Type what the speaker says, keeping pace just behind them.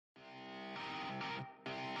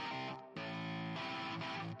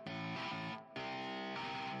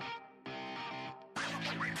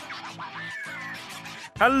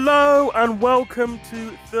Hello and welcome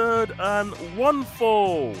to Third and One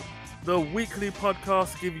Fall, the weekly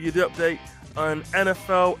podcast giving you the update on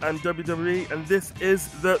NFL and WWE, and this is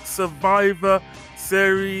the Survivor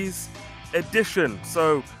Series edition.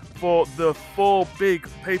 So for the 4 big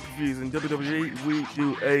pay-per-views in WWE, we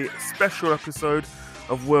do a special episode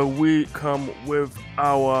of where we come with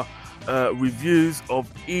our reviews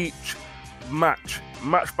of each match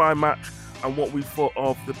by match, and what we thought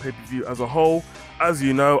of the pay-per-view as a whole. As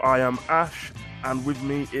you know, I am Ash, and with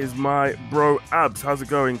me is my bro Abs. How's it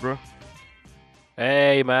going, bro?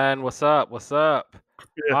 Hey man, what's up? What's up?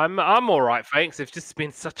 Yeah. I'm all right, thanks. It's just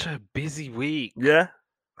been such a busy week. Yeah?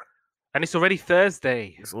 And it's already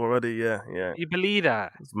Thursday. It's already, yeah. You believe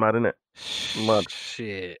that? It's mad, innit? Mad.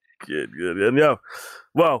 Shit. Good. And yeah,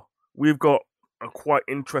 well, we've got a quite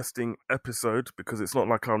interesting episode because it's not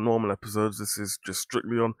like our normal episodes. This is just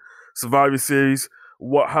strictly on Survivor Series,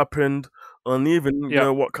 what happened, and even you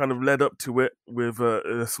know what kind of led up to it with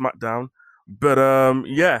SmackDown. But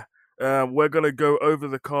we're gonna go over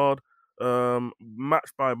the card match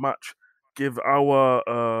by match, give our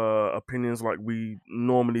opinions like we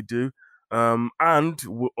normally do, and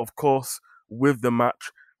of course with the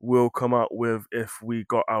match we'll come out with if we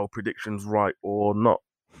got our predictions right or not,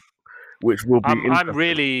 which will be I'm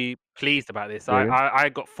really pleased about this. Yeah. I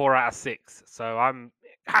got 4 out of 6, so I'm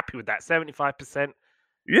happy with that. 75%.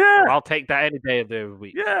 Yeah. I'll take that any day of the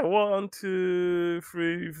week. Yeah, 1, 2,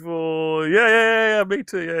 3, 4. Yeah. Me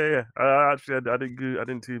too. Yeah. Actually, I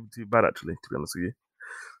didn't too bad actually, to be honest with you.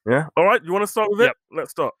 Yeah. All right. You want to start with it?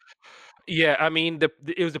 Let's start. Yeah, I mean,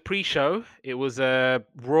 it was a pre-show. It was a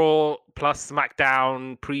Raw plus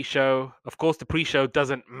SmackDown pre-show. Of course, the pre-show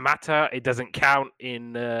doesn't matter. It doesn't count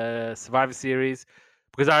in Survivor Series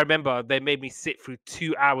because I remember they made me sit through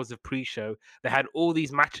 2 hours of pre-show. They had all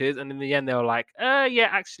these matches, and in the end, they were like, yeah,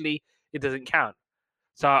 actually, it doesn't count."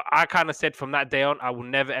 So I kind of said from that day on, I will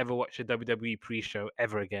never ever watch a WWE pre-show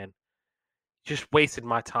ever again. Just wasted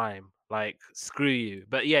my time. Like, screw you.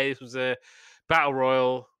 But yeah, this was a battle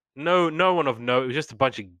royal. No one of note. It was just a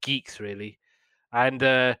bunch of geeks, really. And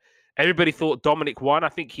everybody thought Dominic won. I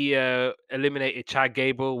think he eliminated Chad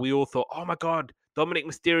Gable. We all thought, oh my God, Dominic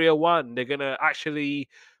Mysterio won. They're going to actually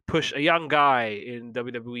push a young guy in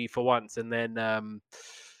WWE for once. And then out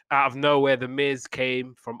of nowhere, The Miz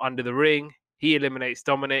came from under the ring. He eliminates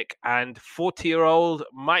Dominic, and 40-year-old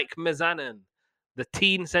Mike Mizanin, the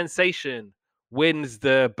teen sensation, wins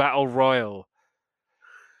the Battle Royal.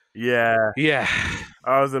 Yeah.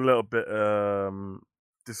 I was a little bit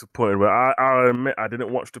disappointed, but I admit I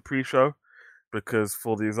didn't watch the pre-show because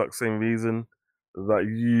for the exact same reason that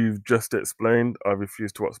you've just explained, I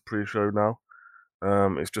refuse to watch the pre-show now.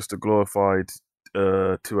 It's just a glorified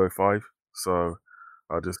 205, so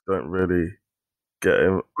I just don't really get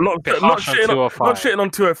him. Not shitting on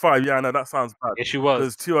 205. Yeah, I know that sounds bad. Yes, you was.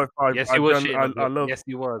 Because 205. Yes, you was. Yes,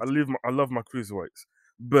 you was. I love my cruiserweights,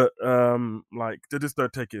 but like they just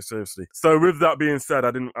don't take it seriously. So with that being said,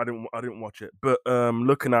 I didn't watch it. But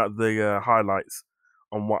looking at the highlights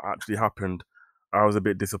on what actually happened, I was a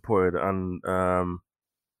bit disappointed and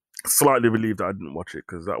slightly relieved that I didn't watch it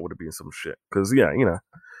because that would have been some shit. Because yeah, you know,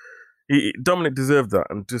 Dominic deserved that,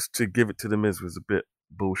 and just to give it to the Miz was a bit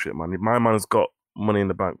bullshit, man. My man's got Money in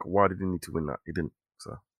the Bank. Why did he need to win that? He didn't.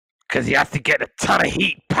 So because he has to get a ton of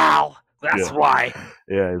heat, pal. That's why.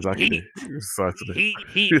 Yeah, exactly. Heat. Can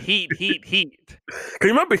you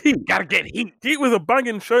remember Heat? Gotta get Heat. Heat was a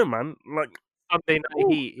banging show, man. Like Sunday Night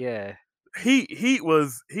Heat, yeah. Heat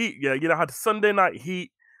was Heat. Yeah, you know, had Sunday Night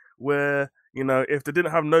Heat where, you know, if they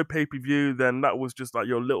didn't have no pay-per-view, then that was just like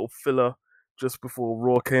your little filler just before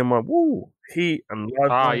Raw came on. Woo! Heat and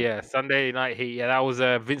live. Yeah, Sunday Night Heat. Yeah, that was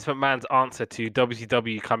Vince McMahon's answer to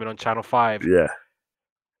WCW coming on Channel 5. Yeah.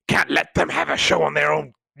 Can't let them have a show on their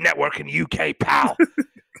own network in UK, pal.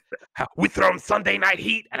 We throw them Sunday Night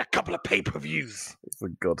Heat and a couple of pay-per-views. For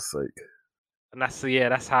God's sake. And that's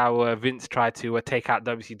how Vince tried to take out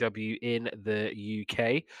WCW in the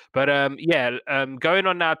UK. But going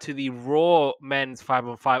on now to the Raw Men's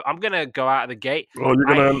 5-on-5. I'm gonna go out of the gate. Oh, you're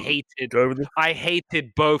gonna I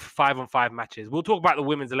hated both 5-on-5 matches. We'll talk about the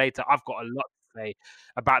women's later. I've got a lot to say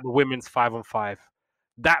about the women's 5-on-5.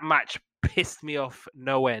 That match pissed me off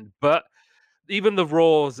no end. But even the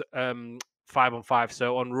Raw's 5-on-5.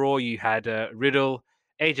 So on Raw you had Riddle,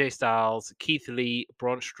 AJ Styles, Keith Lee,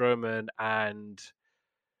 Braun Strowman, and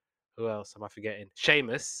who else am I forgetting?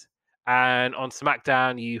 Sheamus. And on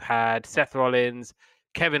SmackDown, you had Seth Rollins,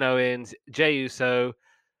 Kevin Owens, Jey Uso,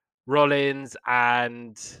 Rollins,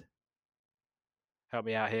 and help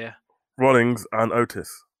me out here. Rollins and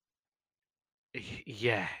Otis.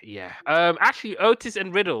 Yeah, yeah. Actually, Otis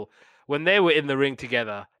and Riddle, when they were in the ring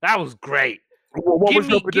together, that was great. What Give was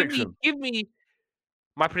your me, give me, prediction? give me.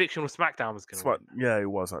 My prediction was SmackDown was going to win, Yeah, it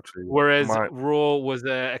was actually. whereas My Raw was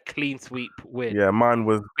a clean sweep win. yeah,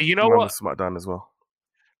 But you know mine what? was SmackDown as well.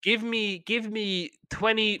 Give me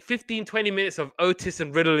 20, 15, 20 minutes of Otis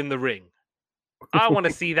and Riddle in the ring. I want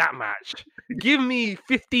to see that match. Give me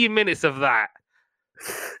 15 minutes of that.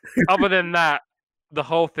 Other than that, the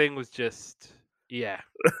whole thing was just, yeah.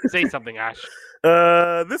 Say something, Ash.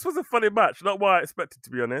 This was a funny match, not what I expected to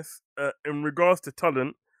be honest. In regards to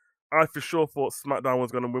talent, I for sure thought SmackDown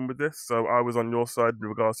was going to win with this, so I was on your side in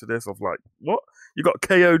regards to this. Of like, what you got?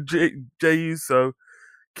 KO, Jey Uso,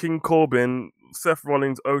 King Corbin, Seth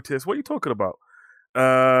Rollins, Otis. What are you talking about?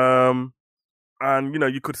 And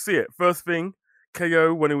you could see it. First thing,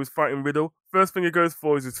 KO when he was fighting Riddle. First thing he goes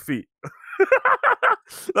for is his feet.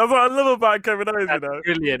 That's what I love about Kevin Owens. That's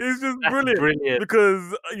brilliant. He's just That's brilliant brilliant.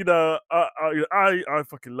 because I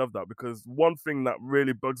fucking love that because one thing that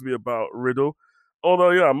really bugs me about Riddle, although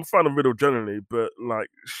yeah, I'm a fan of Riddle generally, but like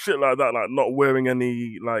shit like that, like not wearing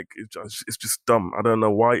any, like it's just dumb. I don't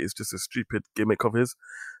know why. It's just a stupid gimmick of his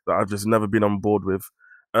that I've just never been on board with.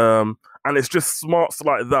 And it's just smarts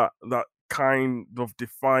like that that kind of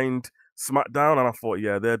defined SmackDown, and I thought,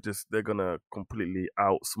 yeah, they're gonna completely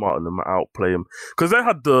outsmart them, outplay them, because they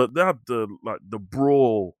had the like the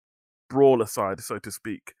brawler side, so to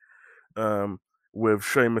speak, um, with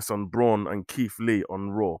Sheamus on Braun and Keith Lee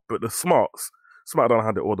on Raw, but the SmackDown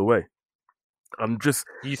had it all the way. I'm just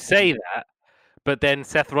You say that, but then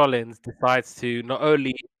Seth Rollins decides to not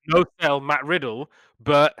only no sell Matt Riddle,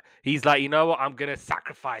 but he's like, you know what? I'm gonna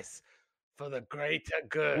sacrifice for the greater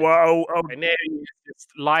good. wow. And then he's just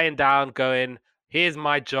lying down, going, "Here's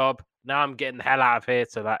my job. Now I'm getting the hell out of here,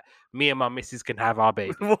 so that me and my missus can have our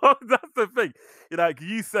baby." Well, that's the thing. Like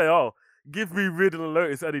you say, oh, give me Riddle and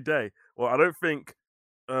Lotus any day. Well, I don't think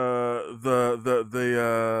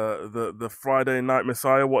the Friday Night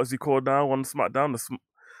Messiah. What is he called now on SmackDown?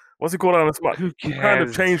 What's he called on SmackDown? Who He kind of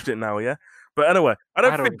cares? changed it now, yeah. But anyway, I I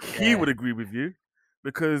don't don't think he would care. agree with you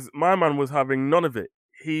because my man was having none of it.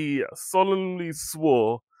 He solemnly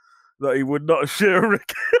swore that he would not share a ring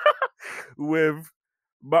with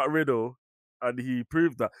Matt Riddle, and he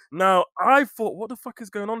proved that. Now I thought, what the fuck is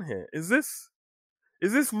going on here? Is this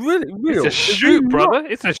really It's real? a Is he shoot, not? brother.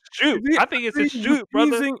 It's a shoot. Is he I think it's a actually shoot,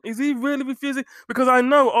 brother. refusing? Is he really refusing? Because I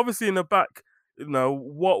know, obviously, in the back,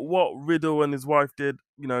 what Riddle and his wife did.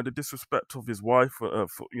 The disrespect of his wife,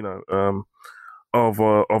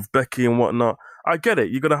 of Becky and whatnot. I get it.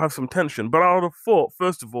 You're gonna have some tension, but I would have thought,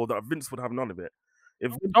 first of all, that Vince would have none of it.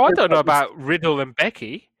 If Vince Oh, I said don't that know about Riddle and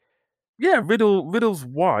Becky. yeah, Riddle's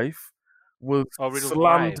wife was Or Riddle's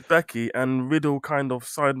slammed wife. Becky, and Riddle kind of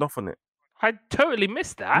signed off on it. I totally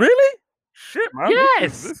missed that. Really? Shit, man. This is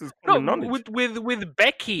Yes. this is No, common knowledge. with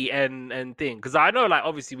Becky and thing, because I know, like,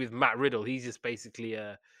 obviously with Matt Riddle, he's just basically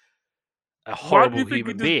a Why do you horrible think he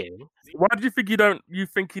human does? being. Why do you think you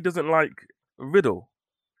think he doesn't like Riddle?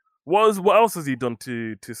 What else has he done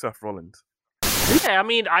to Seth Rollins? Yeah, I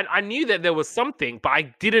mean, I knew that there was something, but I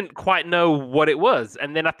didn't quite know what it was.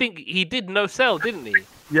 And then I think he did no sell, didn't he?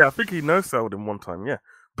 Yeah, I think he no sold him one time. Yeah,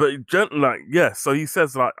 but yeah. So he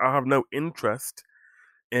says like, I have no interest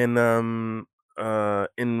in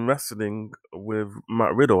wrestling with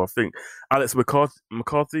Matt Riddle. I think Alex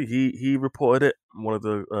McCarthy he reported it. One of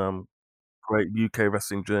the great UK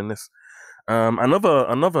wrestling journalists. And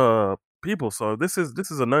other people. So this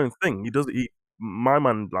is a known thing. My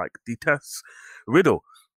man like detests Riddle.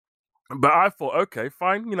 But I thought, okay,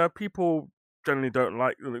 fine. People generally don't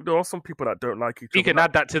like. There are some people that don't like each You other. can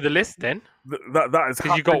add that to the list then, That has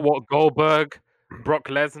because you got happened. what Goldberg, Brock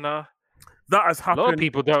Lesnar. That has A lot of happened.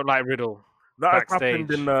 people don't like Riddle backstage.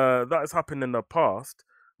 That has happened in the past.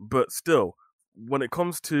 But still, when it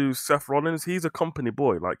comes to Seth Rollins, he's a company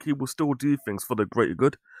boy. Like he will still do things for the greater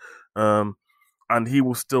good. Um, and he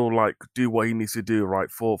will still like do what he needs to do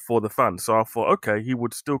right for the fans. So I thought, okay, he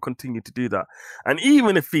would still continue to do that. And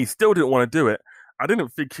even if he still didn't want to do it, I didn't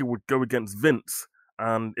think he would go against Vince.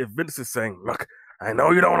 And if Vince is saying, "Look, I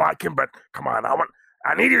know you don't like him, but come on,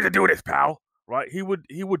 I need you to do this, pal," right? He would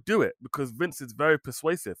do it because Vince is very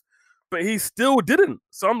persuasive. But he still didn't.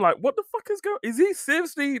 So I'm like, what the fuck is going? Is he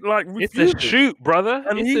seriously like It's refusing? a shoot, brother.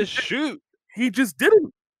 And It's a shoot. he just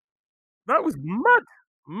didn't. That was mad,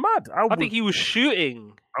 mad. I think he was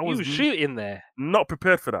shooting. I He was was shooting there. not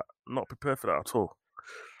prepared for that. Not prepared for that at all.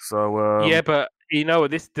 So Yeah, but you know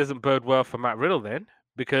what? This doesn't bode well for Matt Riddle then,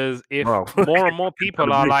 because if well, more and more people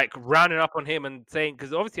gonna are be. like rounding up on him and saying,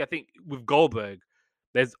 because obviously I think with Goldberg,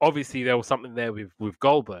 there was something there with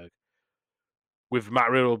Goldberg. with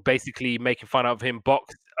Matt Riddle basically making fun of him,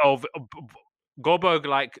 Goldberg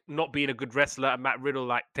like not being a good wrestler, and Matt Riddle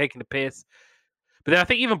like taking the piss. But then I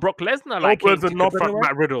think even Brock Lesnar like came Goldberg's a to knob confront anyway.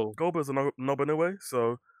 Matt Riddle. Goldberg's a knob anyway,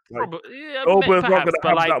 so like, Yeah, Goldberg's not perhaps, going to but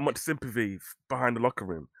have like that much sympathy behind the locker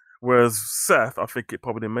room. Whereas Seth, I think it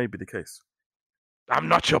probably may be the case. I'm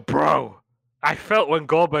not your bro. I felt when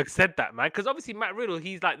Goldberg said that, man, because obviously Matt Riddle,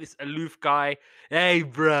 he's like this aloof guy. Hey,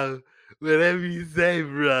 bro, whatever you say,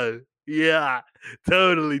 bro. Yeah,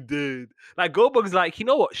 totally, dude. Like Goldberg's like, you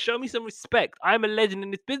know what? Show me some respect. I'm a legend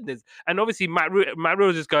in this business. And obviously Matt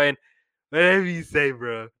Riddle's just going, whatever you say,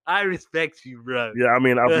 bro. I respect you, bro. Yeah, I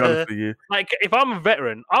mean, I'll be honest with you. Like, if I'm a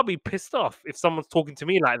veteran, I'll be pissed off if someone's talking to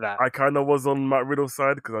me like that. I kind of was on Matt Riddle's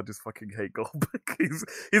side because I just fucking hate Goldberg.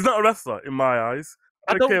 He's not a wrestler in my eyes.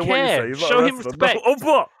 I don't care. What you say. He's not Show a him wrestler. respect. No, of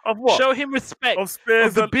what? Of what? Show him respect. Of Spears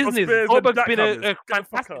of the and, business. Of Spears Goldberg's and been a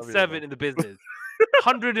fantastic servant in the business.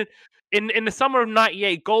 100 in the summer of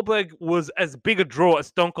 '98, Goldberg was as big a draw as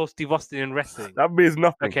Stone Cold Steve Austin in wrestling. That means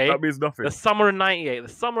nothing. Okay, that means nothing. The summer of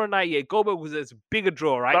 '98, Goldberg was as big a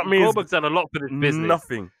draw, right? That means Goldberg's done a lot for this business.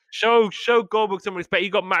 Nothing. Show Goldberg some respect. You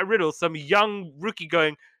got Matt Riddle, some young rookie,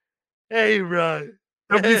 going, "Hey, bro."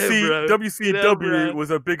 WCW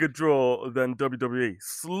was a bigger draw than WWE,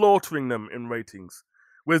 slaughtering them in ratings.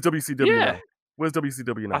 Where's WCW now? Where's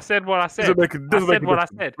WCW now? I said what I said. I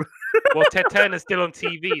said. Well, Ted Turner's still on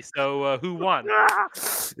TV, so who won?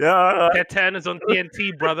 Yeah, Ted Turner's on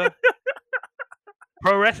TNT, brother.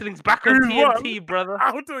 Pro wrestling's back on TNT, won? Brother.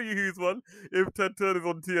 I'll tell you who's won if Ted Turner's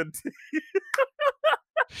on TNT.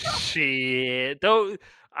 Shit!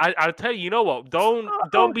 I'll tell you. You know what?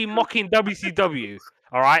 Don't be mocking WCW.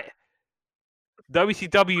 All right.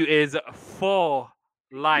 WCW is for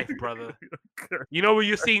life, brother. Okay. You know where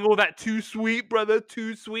you're seeing all that too sweet, brother,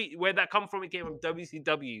 too sweet. Where'd that come from? It came from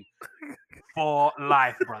WCW. For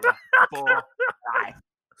life, brother. For life.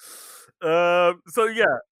 So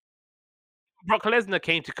yeah, Brock Lesnar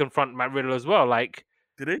came to confront Matt Riddle as well. Like,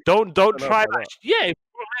 did he? Don't try that. Yeah,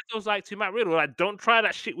 Brock Lesnar was like to Matt Riddle, like, don't try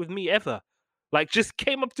that shit with me ever. Like, just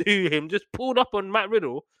came up to him, just pulled up on Matt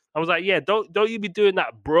Riddle. I was like, yeah, don't you be doing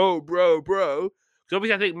that, bro. Because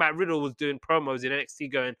obviously, I think Matt Riddle was doing promos in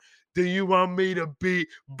NXT going, do you want me to beat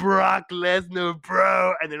Brock Lesnar,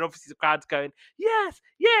 bro? And then obviously the crowd's going, yes.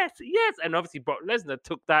 And obviously Brock Lesnar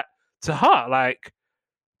took that to heart. Like,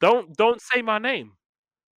 don't say my name.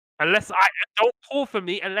 Don't call for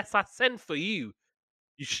me unless I send for you.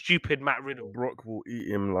 You stupid Matt Riddle. Brock will eat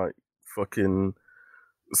him like fucking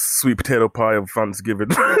sweet potato pie of Thanksgiving.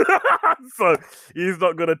 So he's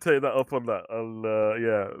not gonna take that up on that.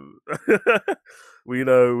 Yeah. We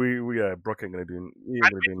know Brock ain't gonna do.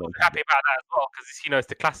 I'm happy about that as well because it's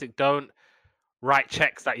the classic. Don't write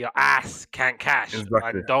checks that your ass can't cash.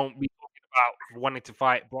 Exactly. And don't be talking about wanting to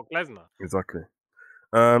fight Brock Lesnar. Exactly.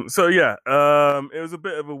 So yeah, it was a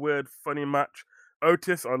bit of a weird, funny match.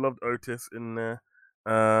 Otis, I loved Otis in there.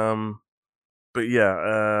 But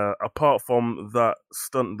yeah, apart from that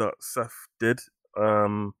stunt that Seth did,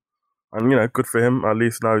 and good for him. At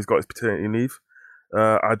least now he's got his paternity leave.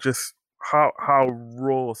 How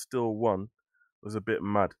Raw still won was a bit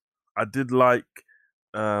mad. I did like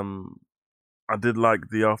the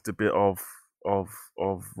after bit of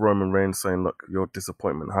Roman Reigns saying, "Look, your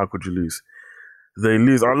disappointment. How could you lose?" They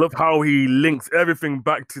lose. I love how he links everything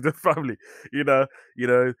back to the family. You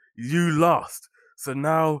lost, so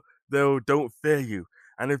now they don't fear you.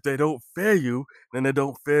 And if they don't fear you, then they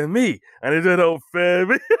don't fear me. And if they don't fear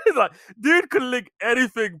me, it's like, dude could link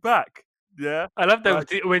anything back. Yeah. I love that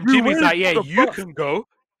when Jimmy's like, yeah, you can go,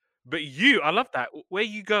 but I love that. Where are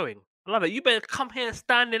you going? I love that. You better come here and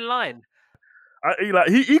stand in line.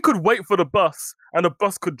 He could wait for the bus and the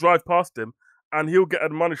bus could drive past him and he'll get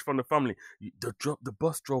admonished from the family. The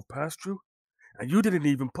bus drove past you and you didn't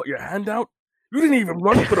even put your hand out. You didn't even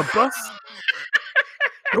run for the bus.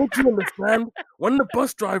 Don't you understand? When the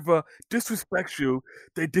bus driver disrespects you,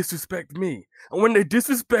 they disrespect me. And when they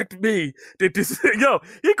disrespect me, he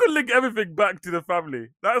could link everything back to the family.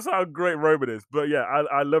 That's how great Roman is. But yeah,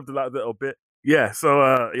 I loved that little bit. Yeah,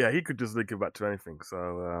 so he could just link it back to anything.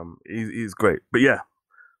 So he's great. But yeah,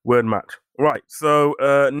 word match. Right, so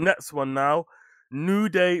next one now. New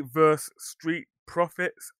Day versus Street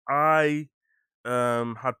Profits. I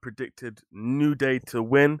had predicted New Day to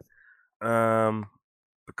win.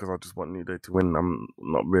 Because I just want New Day to win. I'm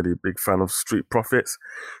not really a big fan of Street Profits.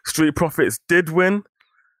 Street Profits did win.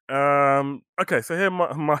 Okay, so here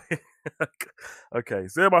are my here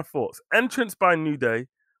are my thoughts. Entrance by New Day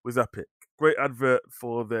was epic. Great advert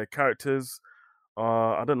for their characters.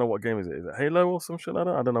 I don't know what game is it. Is it Halo or some shit like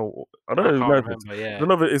that? I don't know. I don't I even can't know if it's. remember. I Yeah. don't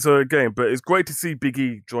know if it's a game, but it's great to see Big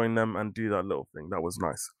E join them and do that little thing. That was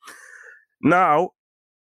nice. Now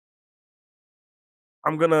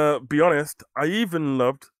I'm gonna be honest. I even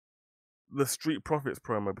loved the Street Profits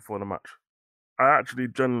promo before the match. I actually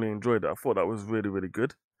genuinely enjoyed it. I thought that was really, really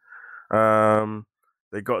good. Um,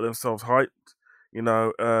 they got themselves hyped.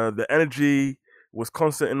 The energy was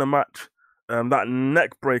constant in the match. That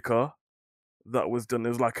neck breaker that was done, it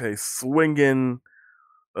was like a swinging.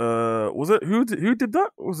 Was it who did that?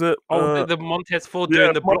 Was it Oh, the Montez Ford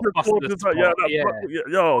yeah, doing the Montez Ford blockbuster did that. Yeah, spot. Yeah.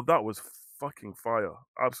 yo, that was fucking fire.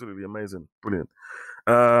 Absolutely amazing, brilliant.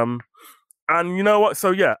 Um, and you know what?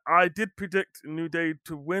 So yeah, I did predict New Day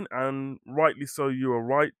to win, and rightly so. You were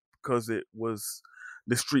right because it was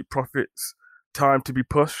the Street Profits' time to be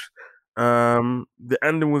pushed. The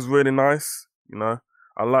ending was really nice.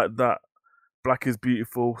 I like that Black is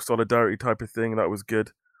beautiful solidarity type of thing. That was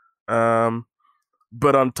good. Um,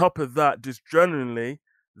 but on top of that, just generally,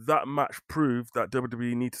 that match proved that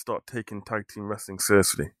WWE need to start taking tag team wrestling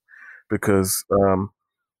seriously because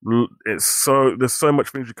it's so there's so much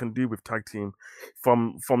things you can do with tag team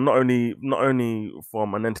from not only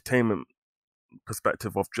from an entertainment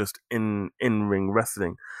perspective of just in ring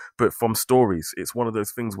wrestling, but from stories. It's one of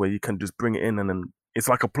those things where you can just bring it in and then it's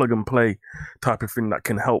like a plug and play type of thing that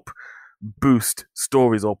can help boost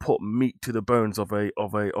stories or put meat to the bones of a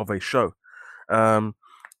show. Um,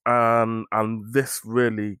 and this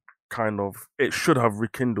really kind of it should have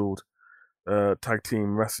rekindled tag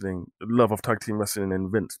team wrestling, love of tag team wrestling in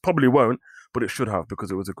Vince. Probably won't, but it should have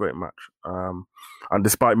because it was a great match. And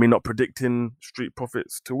despite me not predicting Street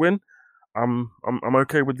Profits to win, I'm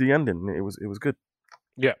okay with the ending. It was good.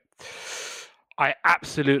 Yeah. I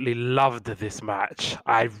absolutely loved this match.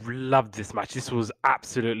 I loved this match. This was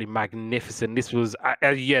absolutely magnificent. This was,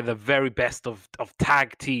 yeah, the very best of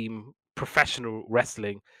tag team professional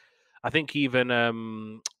wrestling. I think even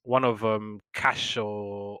one of Cash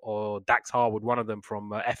or Dax Harwood, one of them from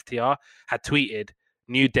FTR, had tweeted,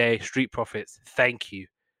 "New Day, Street Profits, thank you."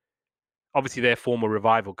 Obviously, they're former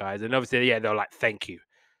Revival guys, and obviously, yeah, they're like, "Thank you,"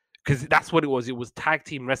 because that's what it was. It was tag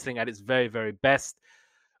team wrestling at its very, very best.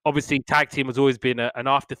 Obviously, tag team has always been an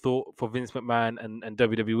afterthought for Vince McMahon and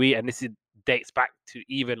WWE, and dates back to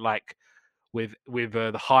even like with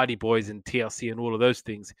the Hardy Boys and TLC and all of those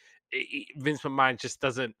things. Vince McMahon just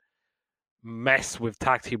doesn't mess with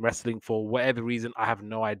tag team wrestling for whatever reason. I have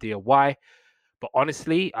no idea why. But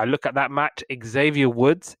honestly, I look at that match. Xavier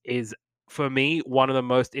Woods is, for me, one of the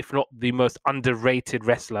most, if not the most underrated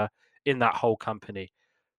wrestler in that whole company.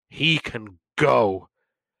 He can go.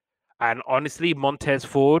 And honestly, Montez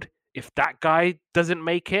Ford, if that guy doesn't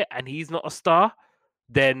make it and he's not a star,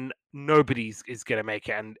 then nobody's is gonna make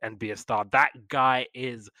it and be a star. That guy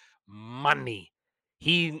is money.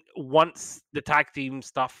 He once the tag team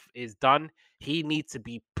stuff is done, he needs to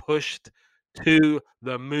be pushed to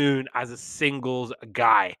the moon as a singles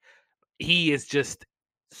guy. He is just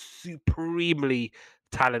supremely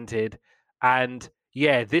talented, and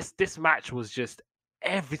yeah, this match was just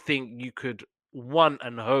everything you could want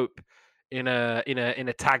and hope in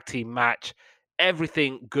a tag team match.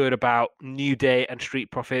 Everything good about New Day and Street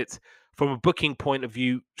Profits. From a booking point of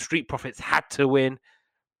view, Street Profits had to win.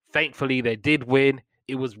 Thankfully, they did win.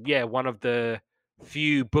 It was, yeah, one of the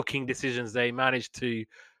few booking decisions they managed to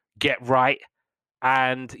get right.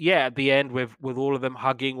 And yeah, at the end, with all of them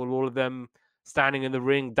hugging, with all of them standing in the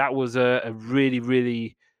ring, that was a really,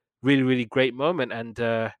 really, really, really great moment.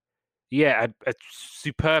 And yeah, a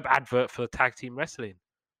superb advert for tag team wrestling.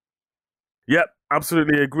 Yep,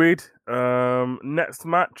 absolutely agreed. Next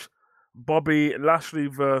match, Bobby Lashley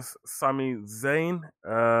versus Sami Zayn.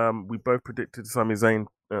 We both predicted Sami Zayn.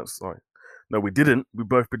 Sorry, no, we didn't. We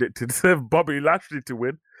both predicted Bobby Lashley to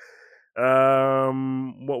win.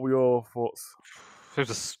 What were your thoughts? It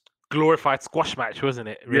was a glorified squash match, wasn't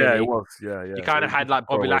it? Yeah, it Really, was. Yeah, you yeah. It kind of was had just a like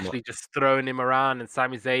Bobby throwaway match. Lashley just throwing him around, and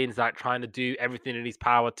Sami Zayn's like trying to do everything in his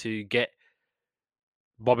power to get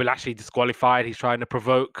Bobby Lashley disqualified. He's trying to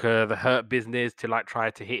provoke the Hurt Business to like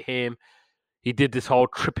try to hit him. He did this whole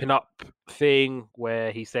tripping up thing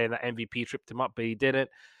where he's saying that MVP tripped him up, but he didn't.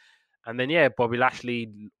 And then yeah, Bobby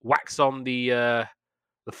Lashley whacks on the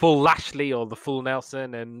full Lashley or the full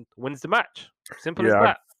Nelson and wins the match. Simple as Yeah,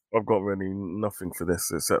 that. I've got really nothing for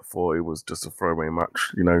this except for it was just a throwaway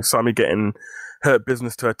match. Sammy getting Hurt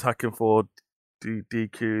Business to attack him for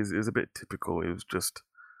DQ is a bit typical. It was just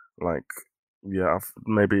like, yeah,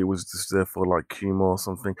 maybe it was just there for like humor or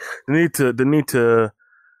something. They need to.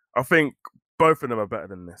 I think both of them are better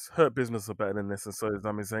than this. Hurt Business are better than this, and so is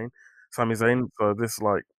Sami Zayn. So this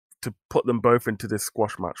like to put them both into this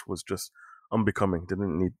squash match was just unbecoming. They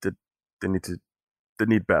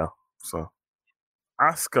need better. So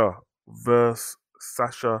Asuka versus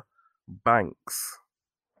Sasha Banks.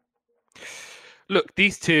 Look,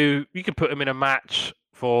 these two, you can put them in a match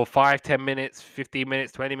for 5, 10 minutes, 15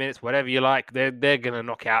 minutes, 20 minutes, whatever you like. They're gonna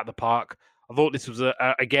knock it out of the park. I thought this was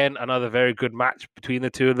again another very good match between the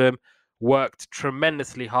two of them. Worked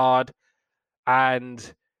tremendously hard,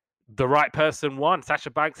 and the right person won.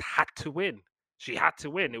 Sasha Banks had to win. She had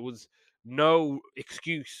to win. It was no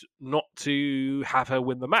excuse not to have her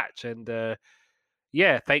win the match. And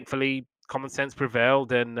yeah, thankfully, common sense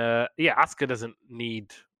prevailed. And yeah, Asuka doesn't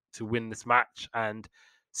need to win this match, and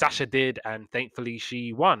Sasha did, and thankfully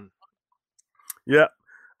she won. Yeah.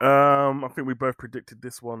 I think we both predicted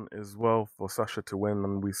this one as well for Sasha to win,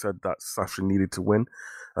 and we said that Sasha needed to win,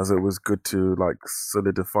 as it was good to like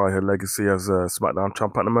solidify her legacy as a SmackDown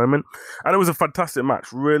champ at the moment. And it was a fantastic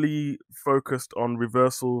match, really focused on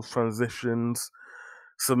reversals, transitions,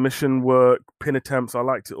 submission work, pin attempts. I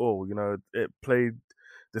liked it all. You know, it played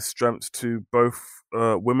the strengths to both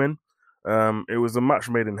women. It was a match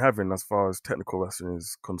made in heaven as far as technical wrestling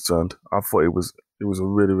is concerned. I thought it was a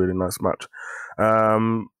really, really nice match.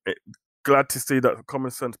 Glad to see that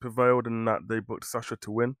common sense prevailed and that they booked Sasha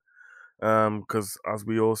to win. Because as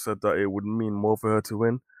we all said, that it would mean more for her to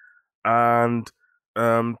win. And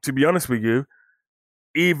to be honest with you,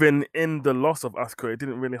 even in the loss of Asuka, it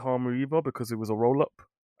didn't really harm her either because it was a roll up,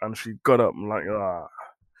 and she got up and like,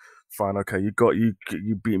 fine, okay,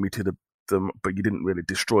 you beat me to the but you didn't really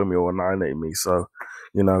destroy me or annihilate me. So,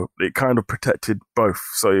 you know, it kind of protected both.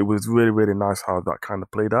 So it was really, really nice how that kind of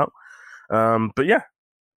played out. But yeah,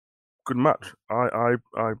 good match. I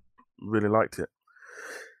really liked it.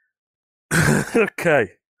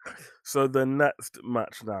 Okay, so the next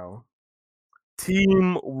match now,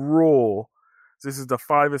 Team Raw. This is the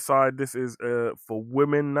five-a-side. This is for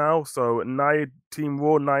women now. So Team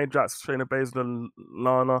Raw, Nia Jax, Shayna Baszler,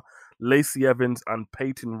 Lana, Lacey Evans, and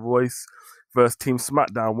Peyton Royce versus Team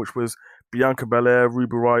SmackDown, which was Bianca Belair,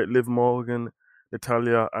 Ruby Riott, Liv Morgan,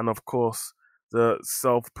 Natalya, and of course the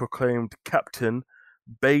self-proclaimed captain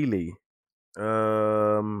Bayley.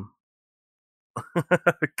 Okay.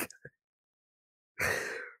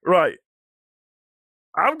 Right.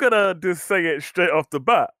 I'm gonna just say it straight off the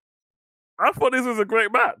bat. I thought this was a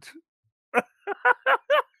great match.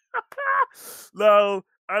 Now,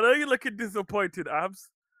 I know you're looking disappointed, Abs,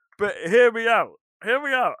 but hear me out. Hear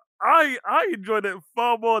me out. I enjoyed it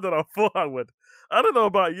far more than I thought I would. I don't know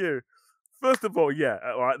about you. First of all, yeah,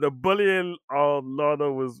 right, the bullying on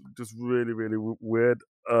Lana was just really, really weird.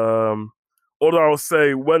 Although I'll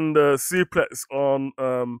say when the suplex on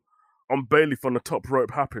Bayley from the top rope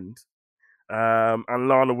happened, and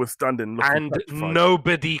Lana was standing and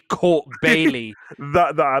nobody caught Bayley.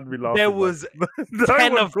 that had me laughing. There was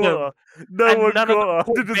 10 of them. No one none of them caught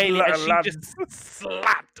caught Bayley, and she just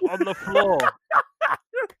slapped on the floor.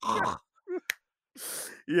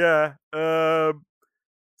 Yeah.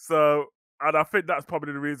 So, and I think that's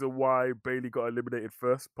probably the reason why Bayley got eliminated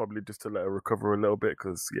first, probably just to let her recover a little bit,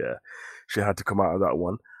 because yeah, she had to come out of that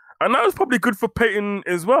one, and that was probably good for Peyton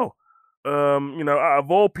as well. You know, out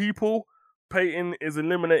of all people, Peyton is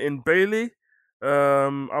eliminating Bayley.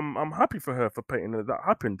 I'm happy for her, for Peyton, that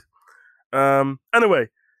happened. Anyway,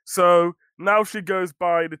 so now she goes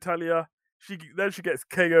by Natalya. She gets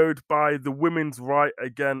KO'd by the Women's Right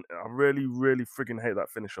again. I really, really friggin' hate that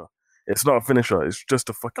finisher. It's not a finisher. It's just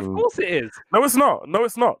a fucking. Of course it is. No, it's not. No,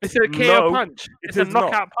 it's not. It's a KO punch. It's a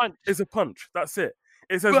knockout punch. It's a punch. That's it.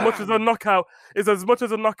 It's as much as a knockout. It's as much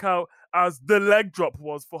as a knockout as the leg drop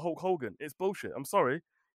was for Hulk Hogan. It's bullshit. I'm sorry.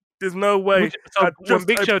 There's no way. So when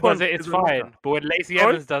Big Show does it, it's fine. But when Lacey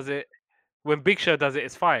Evans does it, when Big Show does it,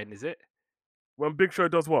 it's fine, is it? When Big Show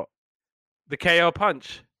does what? The KO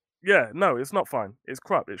punch. Yeah, no, it's not fine. It's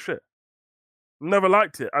crap. It's shit. Never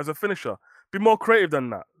liked it as a finisher. Be more creative than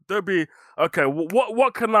that. Don't be okay.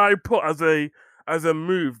 What can I put as a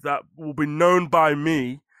move that will be known by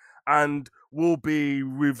me and will be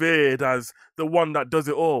revered as the one that does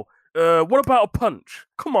it all? What about a punch?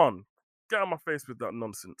 Come on, get out of my face with that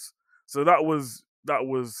nonsense. So that was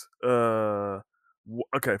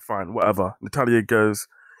okay, fine, whatever. Natalya gets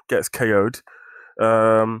KO'd.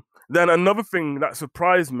 Then another thing that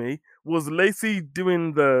surprised me was Lacey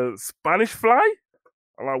doing the Spanish fly.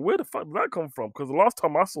 I'm like, where the fuck did that come from? Because the last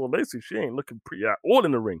time I saw Lacey, she ain't looking pretty at all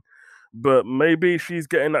in the ring. But maybe she's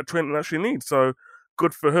getting that training that she needs. So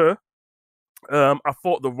good for her. I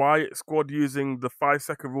thought the Riot Squad using the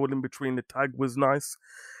 5-second rule in between the tag was nice.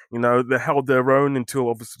 You know, they held their own until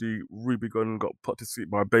obviously Ruby Gunn got put to sleep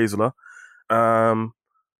by Baszler.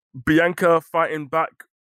 Bianca fighting back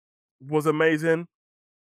was amazing.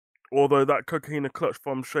 Although that cocaine clutch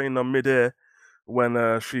from Shayna midair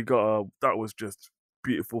when she got that was just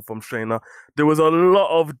beautiful from Shayna. There was a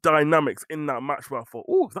lot of dynamics in that match where I thought,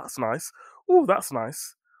 oh, that's nice. Oh, that's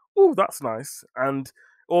nice. Oh, that's nice. And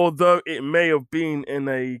although it may have been in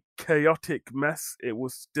a chaotic mess, it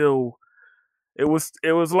was still it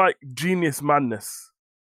was like genius madness.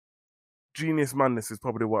 Genius madness is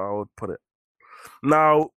probably what I would put it.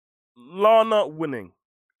 Now, Lana winning.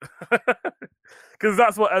 Because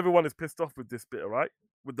that's what everyone is pissed off with this bit, right?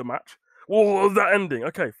 With the match. Well, what was that ending?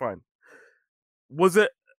 Okay, fine. Was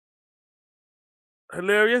it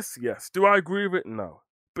hilarious? Yes. Do I agree with it? No.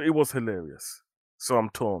 But it was hilarious. So I'm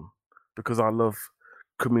torn because I love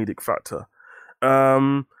comedic factor.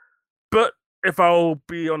 But if I'll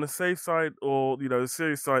be on the safe side or the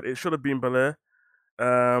serious side, it should have been Belair.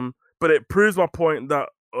 But it proves my point that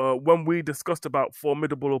when we discussed about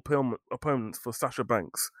formidable opponents for Sasha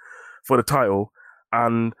Banks for the title,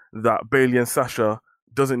 and that Bayley and Sasha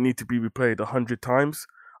doesn't need to be replayed 100 times,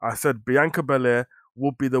 I said Bianca Belair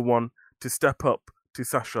would be the one to step up to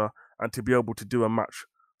Sasha and to be able to do a match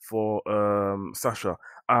for Sasha.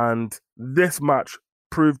 And this match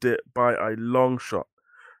proved it by a long shot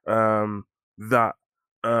that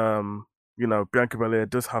Bianca Belair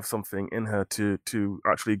does have something in her to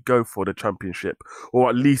actually go for the championship, or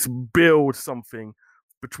at least build something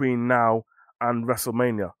between now and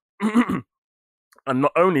WrestleMania. And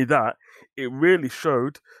not only that, it really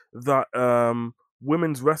showed that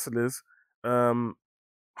women's wrestlers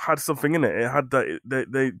had something in it. It had that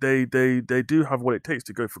they do have what it takes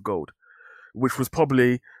to go for gold, which was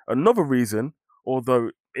probably another reason,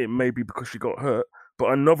 although it may be because she got hurt,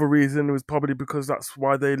 but another reason was probably because that's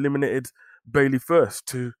why they eliminated Bayley first,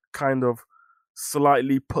 to kind of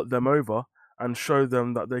slightly put them over and show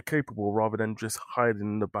them that they're capable, rather than just hiding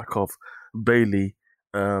in the back of Bayley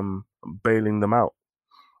bailing them out.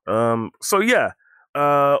 So yeah,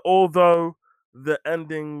 although the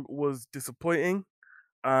ending was disappointing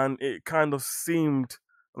and it kind of seemed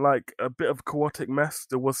like a bit of chaotic mess,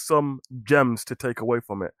 there was some gems to take away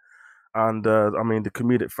from it. And I mean, the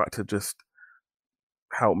comedic factor just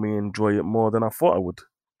helped me enjoy it more than I thought I would,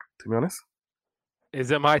 to be honest.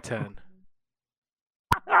 Is it my turn?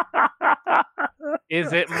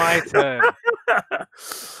 Is it my turn?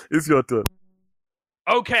 It's your turn.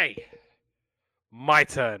 Okay. My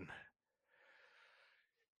turn.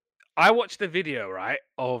 I watched the video, right,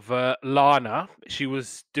 of Lana. She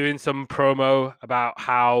was doing some promo about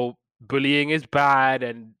how bullying is bad,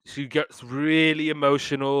 and she gets really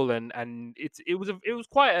emotional, and it was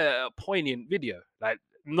quite a poignant video. Like,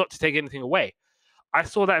 not to take anything away, I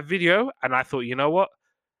saw that video and I thought, you know what?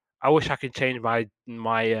 I wish I could change my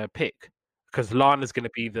pick, because Lana's going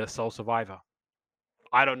to be the sole survivor.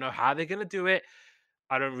 I don't know how they're going to do it.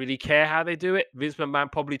 I don't really care how they do it. Vince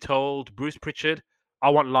McMahon probably told Bruce Pritchard, I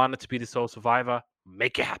want Lana to be the sole survivor.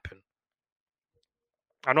 Make it happen.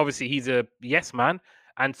 And obviously he's a yes man.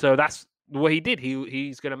 And so that's what he did.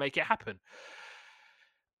 He's going to make it happen.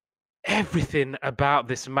 Everything about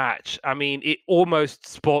this match, I mean, it almost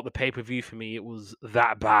spoiled the pay-per-view for me. It was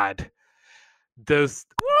that bad. There's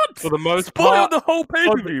What? For the most Spoiled part, the whole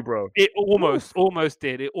pay-per-view, bro. It almost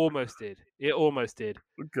did. It almost did.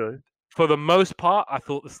 Okay. For the most part, I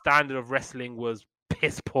thought the standard of wrestling was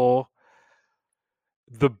piss poor.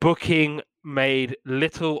 The booking made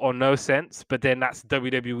little or no sense, but then that's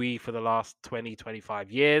WWE for the last 20,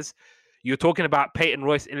 25 years. You're talking about Peyton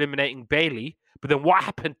Royce eliminating Bayley, but then what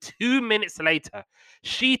happened 2 minutes later?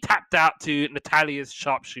 She tapped out to Natalia's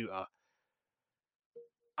sharpshooter.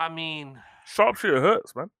 I mean, sharpshooter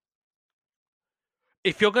hurts, man.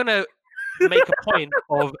 If you're going to make a point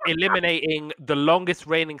of eliminating the longest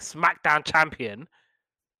reigning SmackDown champion,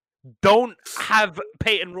 don't have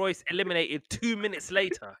Peyton Royce eliminated 2 minutes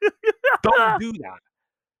later. Don't do that.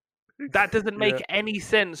 That doesn't make any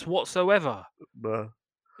sense whatsoever. Nah.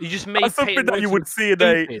 You just made that's something Peyton that Royce you would see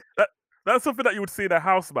in that's something that you would see in a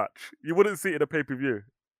house match. You wouldn't see it in a pay-per-view. Do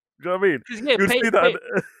you know what I mean? Yeah, You'd see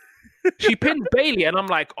that. She pinned Bayley, and I'm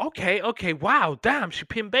like, okay, wow, damn, she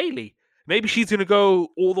pinned Bayley. Maybe she's gonna go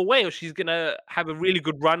all the way, or she's gonna have a really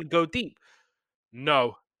good run, go deep.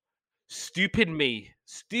 No. Stupid me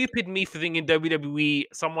for thinking WWE,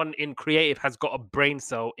 someone in creative has got a brain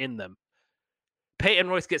cell in them. Peyton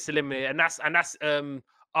Royce gets eliminated, and that's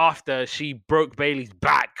after she broke Bayley's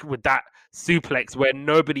back with that suplex where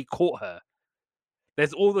nobody caught her.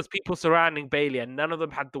 There's all those people surrounding Bayley, and none of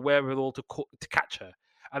them had the wherewithal to catch her.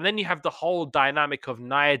 And then you have the whole dynamic of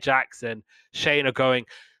Nia Jax and Shayna going,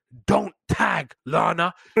 don't tag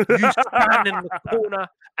Lana. You stand in the corner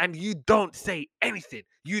and you don't say anything.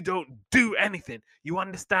 You don't do anything. You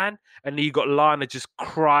understand? And then you got Lana just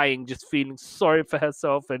crying, just feeling sorry for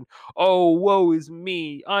herself, and oh, woe is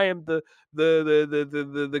me. I am the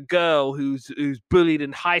girl who's bullied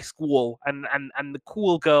in high school, and the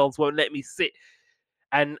cool girls won't let me sit.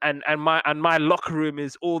 And my locker room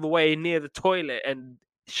is all the way near the toilet, and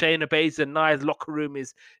Shayna Baszler and Nia's locker room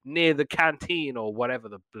is near the canteen or whatever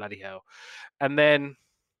the bloody hell. And then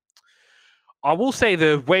I will say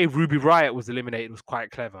the way Ruby Riott was eliminated was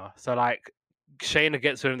quite clever. So like Shayna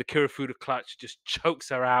gets her in the Kirifuda clutch, just chokes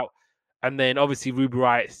her out, and then obviously Ruby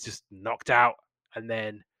Riott is just knocked out, and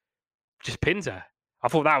then just pins her. I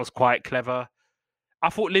thought that was quite clever. I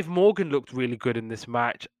thought Liv Morgan looked really good in this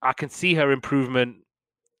match. I can see her improvement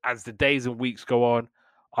as the days and weeks go on.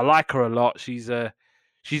 I like her a lot. She's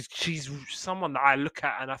someone that I look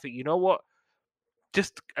at and I think, you know what?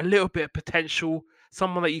 Just a little bit of potential,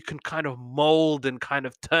 someone that you can kind of mold and kind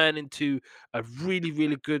of turn into a really,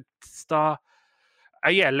 really good star.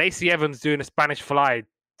 Yeah, Lacey Evans doing a Spanish fly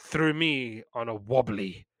threw me on a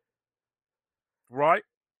wobbly. Right?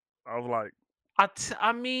 I was like,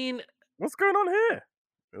 I mean, what's going on here?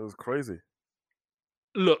 It was crazy.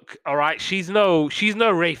 Look, all right, she's no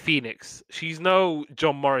Ray Phoenix. She's no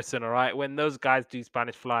John Morrison, all right? When those guys do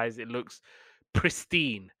Spanish flies, it looks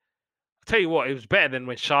pristine. I'll tell you what, it was better than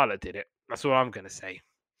when Charlotte did it. That's what I'm gonna say.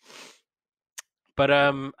 But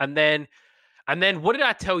and then what did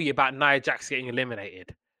I tell you about Nia Jax getting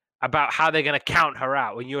eliminated? About how they're gonna count her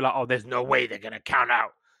out, and you're like, oh, there's no way they're gonna count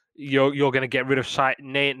out. You're gonna get rid of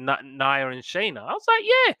Nia and Shayna. I was like,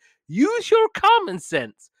 yeah, use your common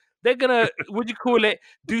sense. They're gonna, what do you call it?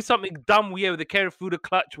 Do something dumb with the Kirifuda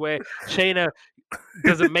clutch where Shayna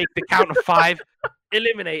doesn't make the count of 5,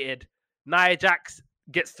 eliminated. Nia Jax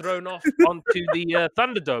gets thrown off onto the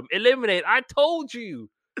Thunderdome, eliminated. I told you.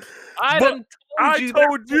 I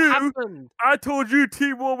told you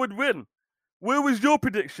T-War would win. Where was your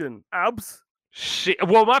prediction, Abs? Shit.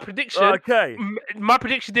 Well, my prediction. Okay. My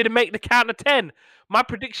prediction didn't make the count of 10. My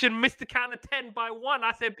prediction missed the count of 10 by 1.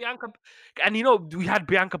 I said Bianca, and we had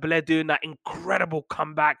Bianca Belair doing that incredible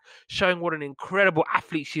comeback, showing what an incredible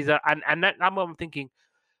athlete she's at, and that moment I'm thinking,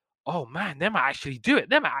 oh man, they might actually do it.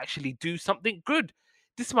 They might actually do something good.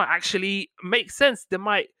 This might actually make sense. They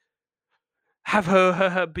might have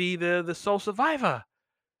her be the sole survivor.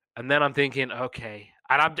 And then I'm thinking, okay.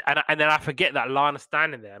 And then I forget that Lana's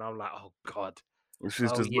standing there, and I'm like, oh god.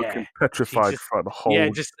 She's just looking petrified throughout the whole. Yeah,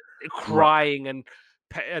 just crying, and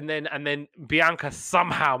then Bianca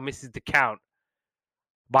somehow misses the count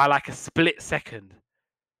by like a split second,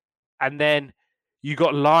 and then you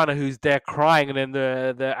got Lana who's there crying, and then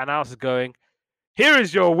the announcer going, "Here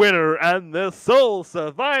is your winner and the sole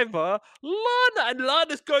survivor, Lana." And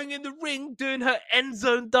Lana's going in the ring doing her end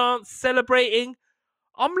zone dance, celebrating.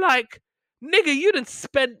 I'm like, nigga, you didn't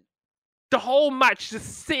spend the whole match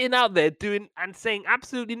just sitting out there doing and saying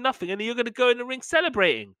absolutely nothing, and you're going to go in the ring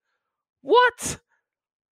celebrating. What?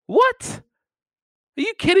 What? Are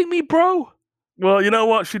you kidding me, bro? Well, you know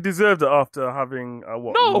what? She deserved it after having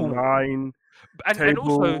 9 and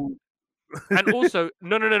also,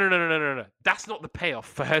 no. That's not the payoff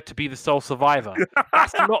for her to be the sole survivor.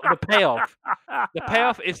 That's not the payoff. The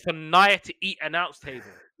payoff is for Nia to eat announce table.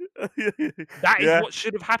 That is what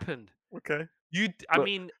should have happened. Okay.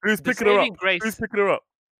 Who's picking her up? Who's picking her up?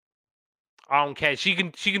 I don't care. She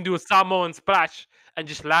can do a Samoan splash and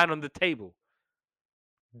just land on the table.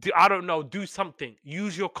 I don't know. Do something.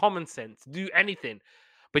 Use your common sense. Do anything.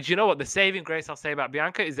 But you know what? The saving grace I'll say about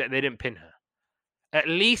Bianca is that they didn't pin her. At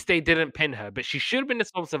least they didn't pin her. But she should have been the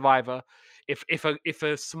sole survivor. If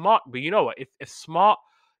a smart, but you know what? If smart,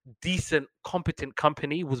 decent, competent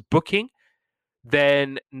company was booking,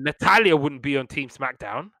 then Natalya wouldn't be on Team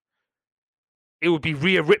SmackDown. It would be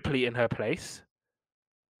Rhea Ripley in her place.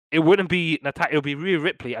 It wouldn't be Natalya. It would be Rhea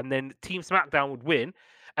Ripley, and then Team SmackDown would win.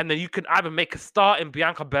 And then you can either make a star in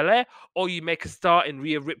Bianca Belair or you make a star in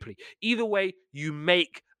Rhea Ripley. Either way, you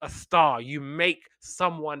make a star. You make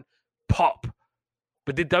someone pop.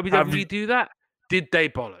 But did WWE do that? Did they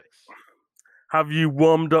bollocks? Have you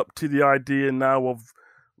warmed up to the idea now of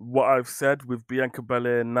what I've said with Bianca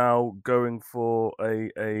Belair now going for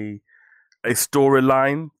a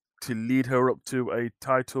storyline to lead her up to a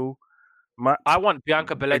title match? I want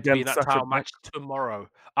Bianca Belair to be in that title match tomorrow.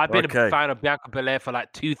 I've been a fan of Bianca Belair for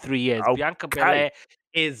like 2-3 years. Okay. Bianca Belair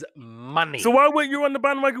is money. So why weren't you on the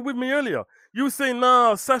bandwagon with me earlier? You were saying,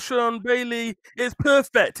 nah, Sasha and Bayley, it's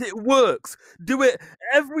perfect. It works. Do it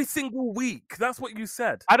every single week. That's what you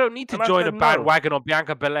said. I don't need to join a bandwagon on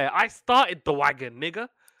Bianca Belair. I started the wagon, nigga.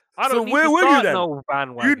 I So don't need where to were you start then? no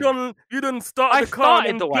bandwagon. You done started I the car started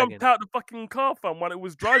and the then jumped wagon. out the fucking car, fam, while it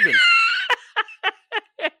was driving.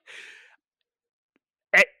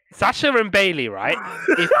 Sasha and Bailey, right?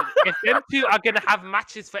 If them two are gonna have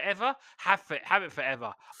matches forever, have it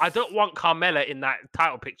forever. I don't want Carmella in that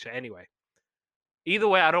title picture anyway. Either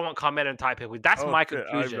way, I don't want Carmella in title picture. That's Oh my shit,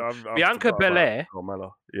 conclusion. I've Bianca forgot about Belair,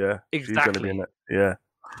 Carmella. Yeah, she's gonna be in exactly. it. Yeah,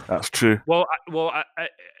 that's true. Well,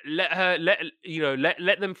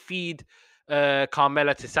 let them feed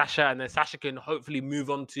Carmella to Sasha, and then Sasha can hopefully move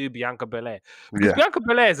on to Bianca Belair because Yeah, Bianca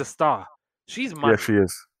Belair is a star. She's yeah, money, she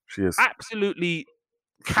is. She is. absolutely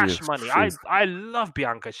She is. cash money. She is. I love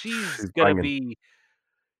Bianca. She's She's gonna banging. be,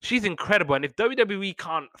 she's incredible. And if WWE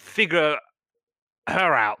can't figure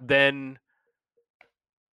her out, then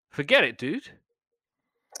forget it, dude.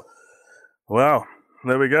 Well,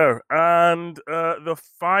 there we go. And the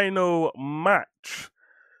final match.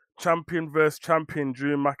 Champion versus champion,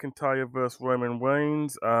 Drew McIntyre versus Roman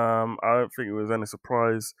Reigns. I don't think it was any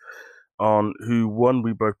surprise on who won.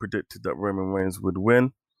 We both predicted that Roman Reigns would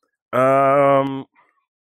win.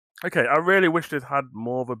 Okay, I really wish they'd had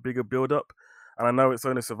more of a bigger build up. And I know it's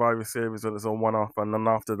only Survivor Series and it's on one off, and then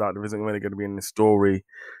after that, there isn't really going to be any story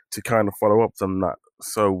to kind of follow up on that.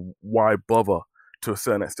 So why bother to a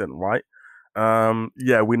certain extent, right?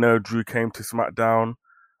 Yeah, we know Drew came to SmackDown.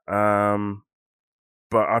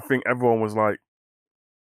 But I think everyone was like,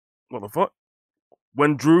 what the fuck?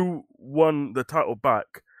 When Drew won the title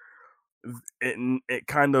back, it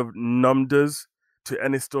kind of numbed us to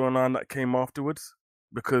any storyline that came afterwards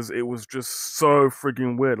because it was just so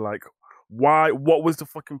frigging weird. Like, why? What was the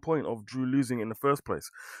fucking point of Drew losing in the first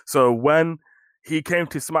place? So when he came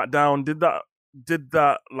to SmackDown, did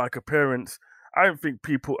that like appearance, I think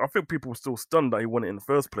people were still stunned that he won it in the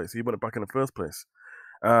first place. He won it back in the first place.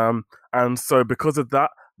 And so because of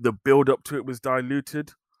that, the build up to it was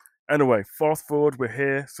diluted. Anyway, fast forward, we're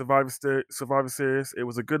here, Survivor Series. It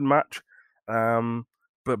was a good match,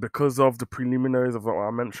 but because of the preliminaries of what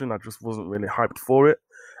I mentioned, I just wasn't really hyped for it.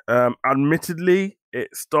 Admittedly,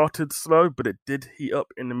 it started slow, but it did heat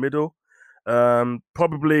up in the middle.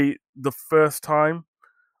 Probably the first time,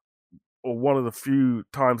 or one of the few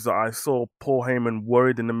times that I saw Paul Heyman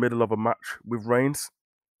worried in the middle of a match with Reigns.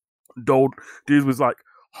 Dude was like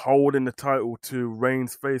holding the title to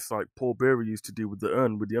Reigns' face like Paul Bearer used to do with the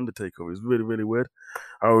urn with the Undertaker. It was really, really weird.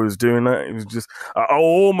 I was doing that. It was just I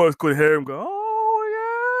almost could hear him go,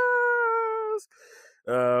 "Oh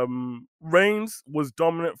yes." Reigns was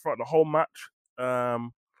dominant throughout the whole match.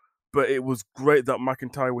 But it was great that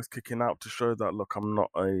McIntyre was kicking out to show that look, I'm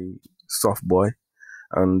not a soft boy,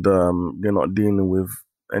 and you're not dealing with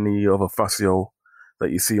any other Facio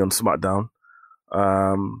that you see on SmackDown.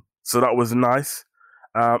 So that was nice.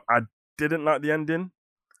 I didn't like the ending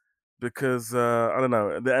because I don't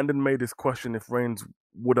know. The ending made us question if Reigns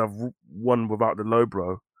would have won without the low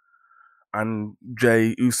blow and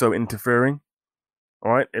Jey Uso interfering.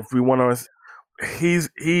 All right, if we want to,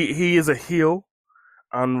 he is a heel,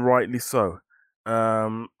 and rightly so.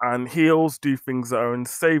 And heels do things that are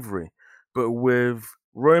unsavory, but with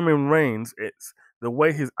Roman Reigns, it's the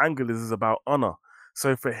way his angle is about honor.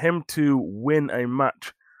 So for him to win a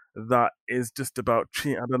match that is just about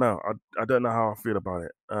cheating, I don't know. I don't know how I feel about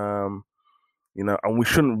it. And we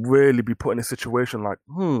shouldn't really be put in a situation like,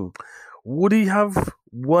 would he have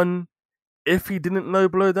won if he didn't low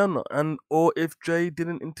blow then, or if Jey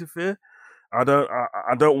didn't interfere? I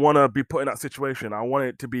don't want to be put in that situation. I want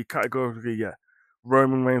it to be categorically, yeah,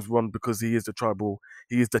 Roman Reigns won because he is the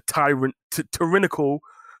tyrannical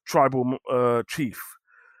tribal chief.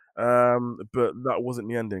 But that wasn't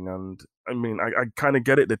the ending, and I mean, I kind of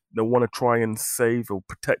get it that they want to try and save or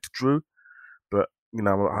protect Drew, but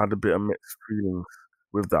I had a bit of mixed feelings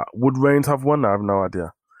with that. Would Reigns have won? I have no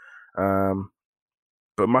idea.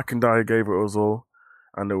 But McIntyre gave it us all,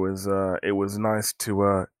 and it was nice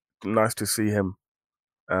to see him.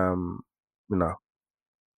 Um, you know,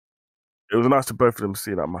 it was nice to both of them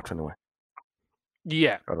see that match anyway.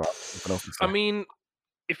 Yeah. I don't know nothing else to say. I mean,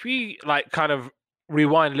 if we like kind of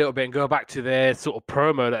rewind a little bit and go back to their sort of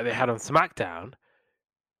promo that they had on SmackDown,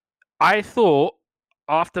 I thought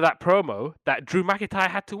after that promo that Drew McIntyre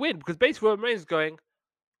had to win because basically Roman Reigns is going,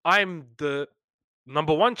 I'm the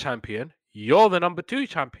number 1 champion, you're the number 2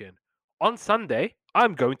 champion. On Sunday,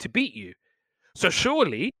 I'm going to beat you. So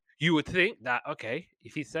surely you would think that, okay,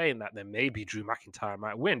 if he's saying that, then maybe Drew McIntyre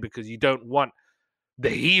might win because you don't want the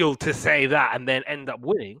heel to say that and then end up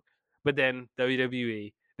winning. But then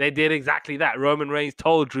WWE, they did exactly that. Roman Reigns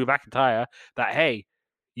told Drew McIntyre that, hey,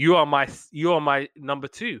 you are my number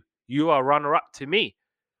 2. You are runner up to me.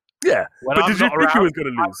 Yeah, When but I'm did you not think he around, was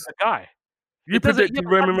going to I'm lose? the guy. You predicted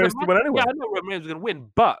Roman Reigns to win anyway. Yeah, I know Roman Reigns was going to win,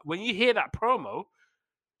 but when you hear that promo,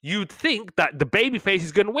 you'd think that the babyface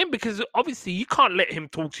is going to win because obviously you can't let him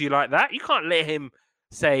talk to you like that. You can't let him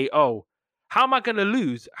say, "Oh, how am I going to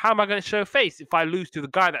lose? How am I going to show face if I lose to the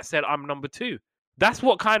guy that said I'm number 2?" That's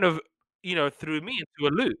what kind of threw me into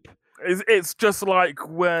a loop. It's just like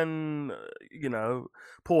when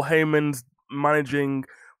Paul Heyman's managing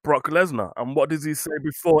Brock Lesnar, and what does he say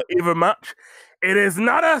before either match? It's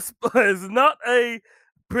not a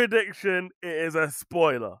prediction. It is a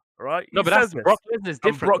spoiler, right? No, but that's Brock Lesnar is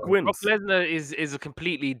different. Brock wins. Brock Lesnar is a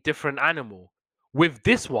completely different animal. With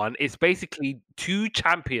this one, it's basically 2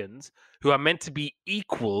 champions who are meant to be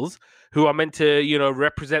equals, who are meant to,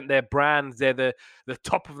 represent their brands. They're the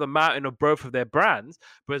top of the mountain of both of their brands.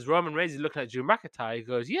 But as Roman Reigns is looking at Drew McIntyre, he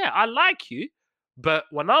goes, "Yeah, I like you, but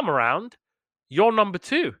when I'm around, you're number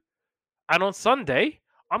 2. And on Sunday,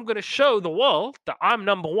 I'm going to show the world that I'm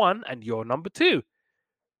number 1 and you're number 2."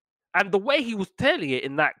 And the way he was telling it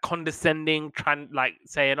in that condescending,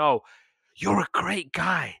 saying, "Oh, you're a great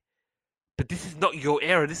guy, but this is not your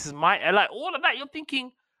era. This is my era." Like all of that, you're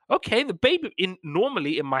thinking, okay,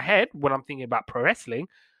 normally in my head when I'm thinking about pro wrestling,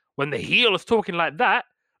 when the heel is talking like that,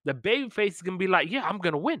 the baby face is gonna be like, "Yeah, I'm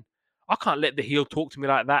gonna win. I can't let the heel talk to me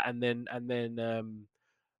like that and then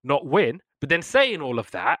not win." But then saying all of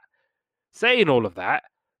that,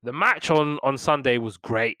 the match on Sunday was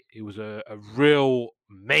great. It was a real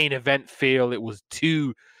main event feel. It was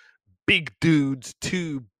 2 big dudes,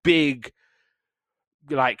 2 big,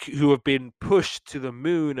 like, who have been pushed to the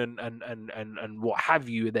moon and what have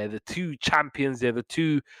you. They're the 2 champions. They're the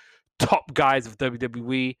 2 top guys of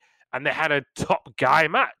WWE, and they had a top guy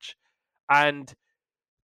match. And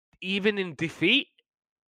even in defeat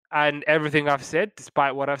and everything I've said,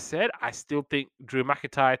 despite what I've said, I still think Drew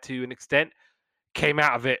McIntyre, to an extent, came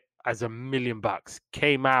out of it as $1,000,000.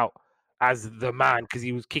 Came out as the man because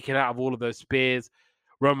he was kicking out of all of those spears.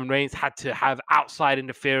 Roman Reigns had to have outside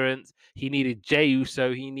interference. He needed Jey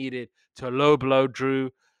Uso. He needed to low blow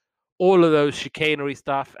Drew. All of those chicanery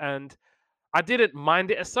stuff. And I didn't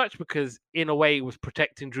mind it as such because in a way it was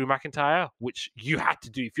protecting Drew McIntyre, which you had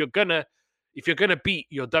to do. If you're gonna beat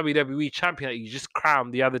your WWE champion that you just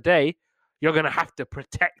crowned the other day, you're gonna have to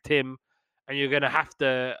protect him, and you're gonna have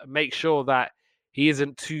to make sure that he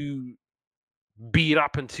isn't too beat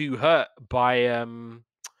up and too hurt by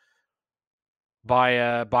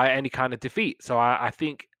any kind of defeat. So I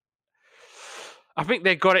think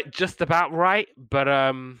they got it just about right. But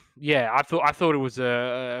yeah, I thought it was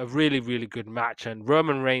a really, really good match, and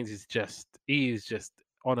Roman Reigns is just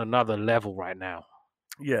on another level right now.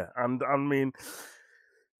 Yeah, and I mean,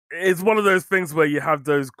 it's one of those things where you have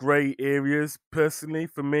those gray areas. Personally,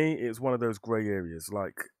 for me, it's one of those gray areas.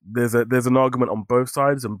 Like there's an argument on both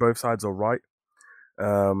sides, and both sides are right.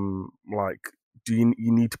 Like, do you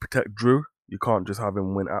need to protect Drew? You can't just have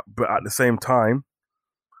him win. But at the same time,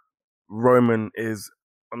 Roman is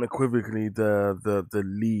unequivocally the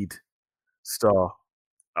lead star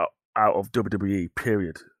out of WWE.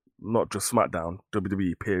 Period. Not just SmackDown.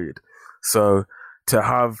 WWE. Period. So to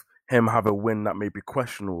have him have a win that may be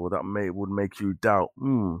questionable, that would make you doubt.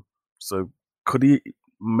 So could he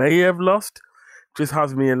may have lost? Just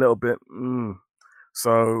has me a little bit.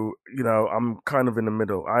 So I'm kind of in the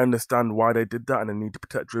middle. I understand why they did that and they need to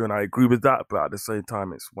protect Drew, and I agree with that. But at the same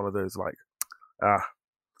time, it's one of those like, I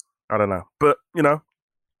don't know. But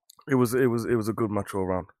it was a good match all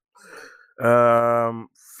around.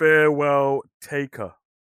 Farewell Taker.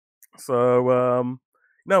 So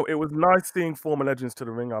no, it was nice seeing former legends to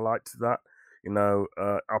the ring. I liked that.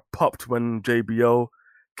 I popped when JBL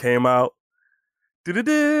came out.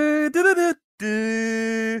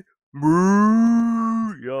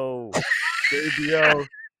 Yo, JBL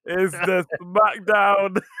is the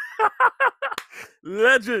SmackDown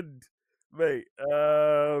legend, mate.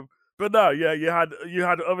 But no, yeah, you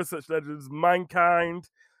had other such legends: Mankind,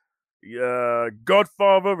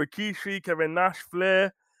 Godfather, Rikishi, Kevin Nash,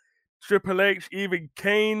 Flair, Triple H, even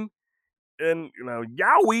Kane, and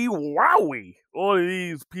Yowie Wowie. All of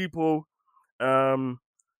these people,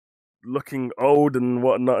 looking old and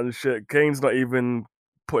whatnot and shit. Kane's not even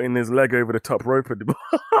putting his leg over the top rope anymore.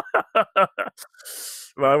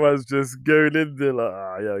 My man's just going in there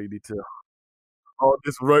like, yeah, you need to hold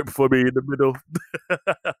this rope for me in the middle.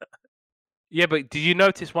 Yeah, but did you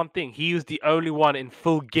notice one thing? He was the only one in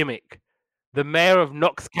full gimmick. The mayor of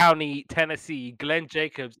Knox County, Tennessee, Glenn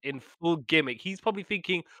Jacobs, in full gimmick. He's probably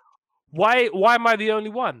thinking, why am I the only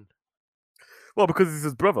one? Well, because he's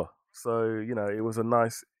his brother. So, it was a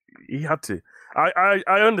nice... He had to. I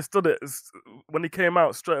understood it when he came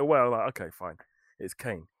out straight away. I was like, okay, fine. It's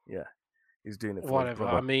Kane. Yeah. He's doing it for his Whatever.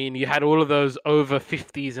 I brother. mean, you had all of those over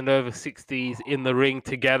 50s and over 60s in the ring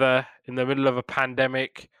together in the middle of a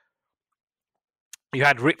pandemic. You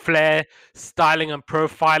had Ric Flair styling and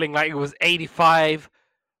profiling like it was 85.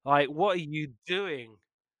 Like, what are you doing?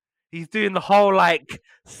 He's doing the whole like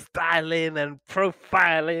styling and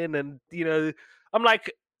profiling, and I'm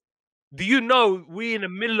like, do you know we're in the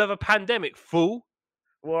middle of a pandemic, fool?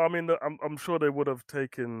 Well, I mean, I'm sure they would have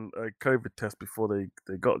taken a COVID test before they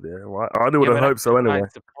got there, right? I would Yeah, have but that's hoped so anyway.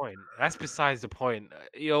 besides the point. That's besides the point.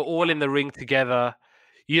 You're all in the ring together.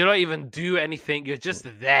 You don't even do anything. You're just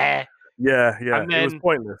there, Yeah, and it was then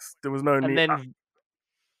pointless. There was no and need. then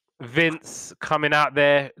Vince coming out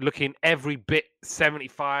there looking every bit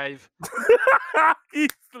 75. He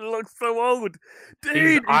looks so old, His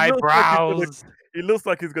dude. eyebrows. He looks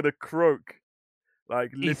like he's gonna croak.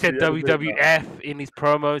 Like He said literally any minute now. WWF in his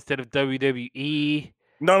promo instead of WWE.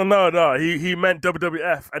 No. He meant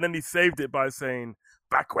WWF, and then he saved it by saying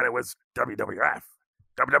back when it was WWF,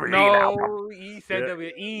 WWE now. No, he said Yeah.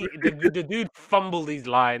 WWE. The dude fumbled these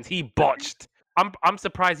lines. He botched. I'm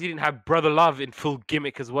surprised he didn't have Brother Love in full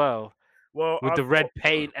gimmick as well, Well, with the red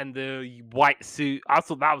paint and the white suit. I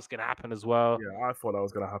thought that was gonna happen as well. Yeah, I thought that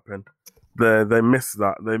was gonna happen. They missed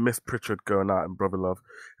that. They missed Pritchard going out in Brother Love.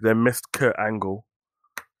 They missed Kurt Angle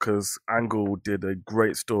because Angle did a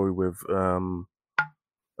great story with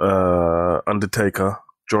Undertaker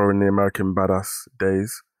during the American Badass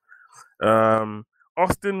days.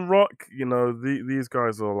 Austin Rock, these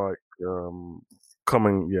guys are like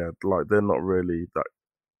coming. Yeah, like they're not really that.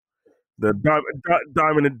 They're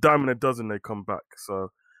dime a dozen. They come back,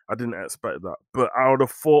 so I didn't expect that. But I would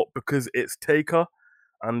have thought because it's Taker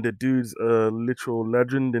and the dude's a literal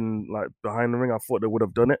legend in like behind the ring, I thought they would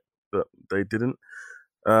have done it, but they didn't.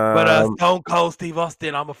 But Stone Cold Steve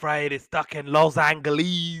Austin, I'm afraid, is stuck in Los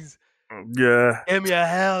Angeles. Yeah, Give me a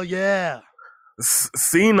hell yeah.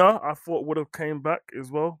 Cena, I thought would have came back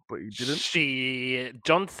as well, but he didn't. Shit,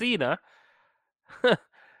 John Cena.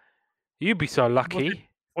 You'd be so lucky.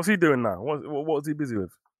 What's he doing now? What was he busy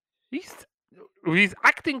with? His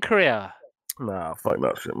acting career. Nah, fuck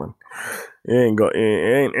that shit, man. He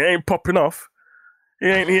ain't popping off. He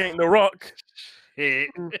ain't The Rock.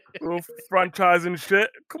 Franchising shit.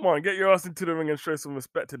 Come on, get your ass into the ring and show some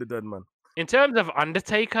respect to the dead man. In terms of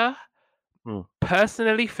Undertaker,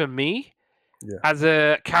 personally for me, as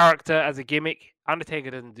a character, as a gimmick,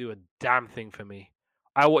 Undertaker doesn't do a damn thing for me.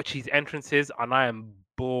 I watch his entrances and I am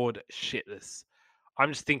bored shitless.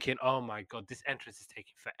 I'm just thinking, oh my god, this entrance is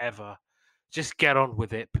taking forever. Just get on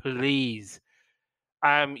with it, please.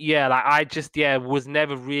 I was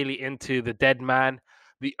never really into the dead man.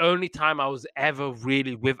 The only time I was ever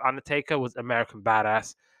really with Undertaker was American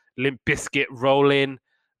Badass, Limp Bizkit, Rollin'.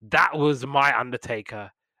 That was my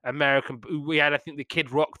Undertaker. We had, I think, the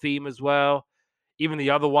Kid Rock theme as well. Even the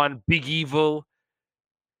other one, Big Evil.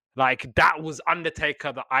 Like, that was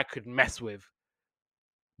Undertaker that I could mess with.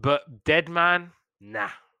 But Dead Man, nah.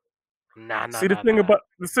 See, the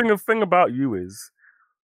thing about you is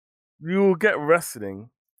you'll get wrestling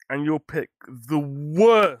and you'll pick the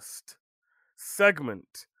worst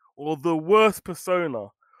segment or the worst persona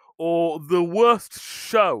or the worst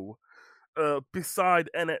show beside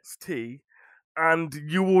NXT, and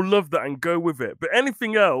you will love that and go with it. But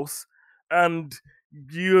anything else, and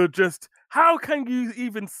you're just, how can you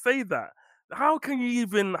even say that? How can you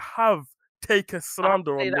even have Taker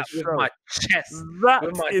slander on this show? My chest. That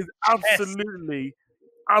is absolutely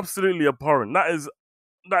abhorrent. That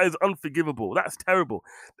is unforgivable. That's terrible.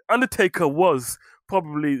 Undertaker was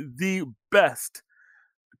probably the best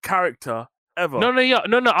character ever. No.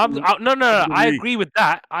 I agree with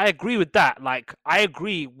that. Like, I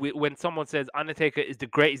agree when someone says Undertaker is the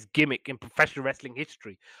greatest gimmick in professional wrestling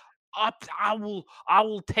history. I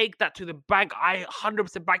will take that to the bank. I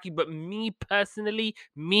 100% back you. But me personally,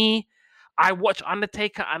 I watch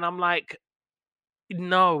Undertaker and I'm like,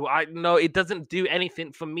 no, it doesn't do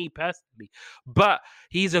anything for me personally. But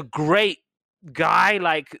he's a great guy,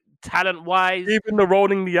 like talent-wise. Even the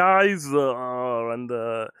rolling the eyes and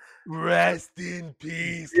rest in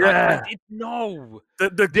peace. Yeah.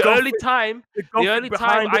 The only time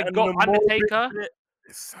I got Undertaker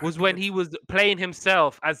was when he was playing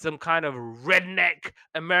himself as some kind of redneck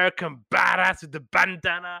American badass with the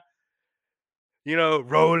bandana.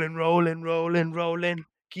 Rolling.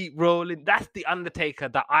 Keep rolling. That's the Undertaker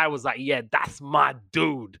that I was like, yeah, that's my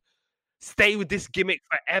dude. Stay with this gimmick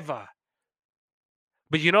forever.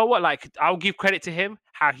 But you know what? Like, I'll give credit to him,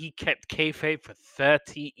 how he kept kayfabe for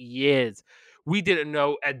 30 years. We didn't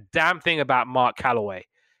know a damn thing about Mark Calloway.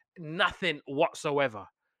 Nothing whatsoever.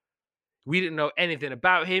 We didn't know anything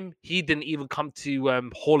about him. He didn't even come to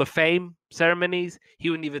Hall of Fame ceremonies. He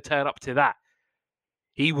wouldn't even turn up to that.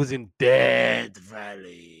 He was in Death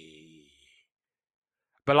Valley.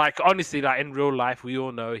 But like honestly, like in real life, we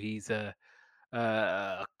all know he's a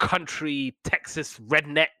country Texas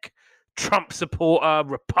redneck, Trump supporter,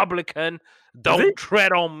 Republican. Is Don't he?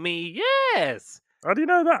 tread on me. Yes. How do you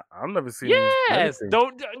know that? I've never seen Yes. anything.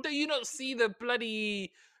 Don't you not see the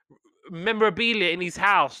bloody memorabilia in his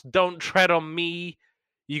house? Don't tread on me.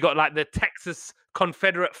 You got like the Texas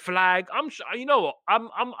Confederate flag. I'm sure. You know what?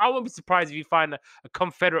 I won't be surprised if you find a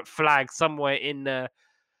Confederate flag somewhere in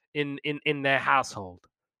their household.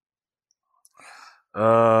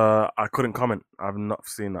 I couldn't comment. I've not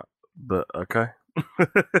seen that, but okay.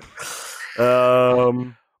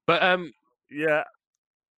 um, But yeah,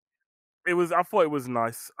 it was. I thought it was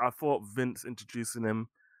nice. I thought Vince introducing him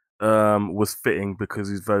was fitting because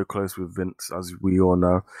he's very close with Vince, as we all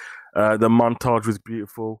know. The montage was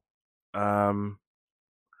beautiful. Um,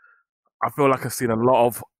 I feel like I've seen a lot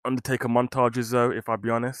of Undertaker montages, though, if I be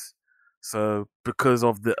honest. So because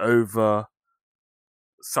of the over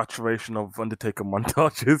saturation of Undertaker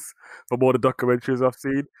montages from all the documentaries I've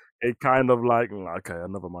seen, it kind of like okay,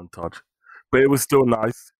 another montage, but it was still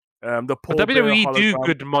nice. The but Paul Bearer WWE do hologram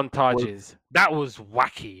good was montages. That was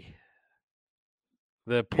wacky.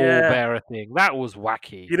 The Paul yeah. Bearer thing. That was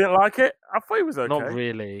wacky. You didn't like it? I thought it was Not okay.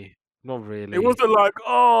 really. Not It really. wasn't like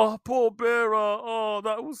oh Paul Bearer, oh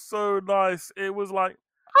that was so nice. It was like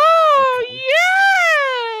Oh okay,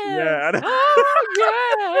 yes! yeah, and, Oh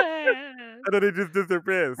yes! and then it just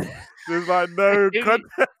disappears. There's like no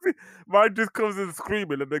context. Mine just comes in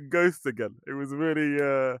screaming and then ghosts again. It was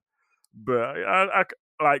really but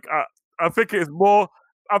I think it's more.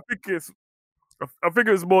 I think it's. I think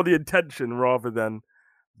it was more the intention rather than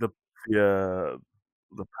the the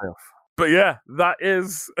the payoff. But yeah, that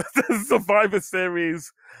is the Survivor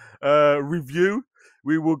Series review.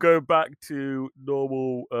 We will go back to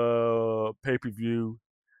normal pay-per-view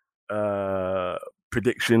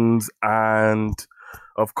predictions and,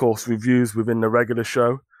 of course, reviews within the regular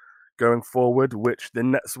show going forward. Which the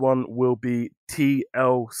next one will be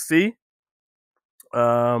TLC.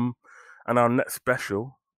 And our next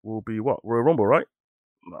special will be what? Royal Rumble, right?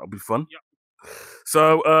 That'll be fun. Yep.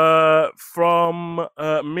 So, from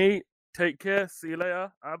me, take care. See you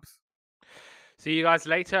later, Abs. See you guys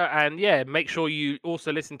later. And yeah, make sure you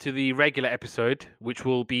also listen to the regular episode, which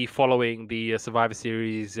will be following the Survivor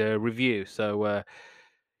Series review. So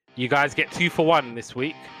you guys get 2 for 1 this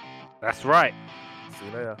week. That's right. See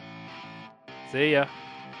you later. See ya.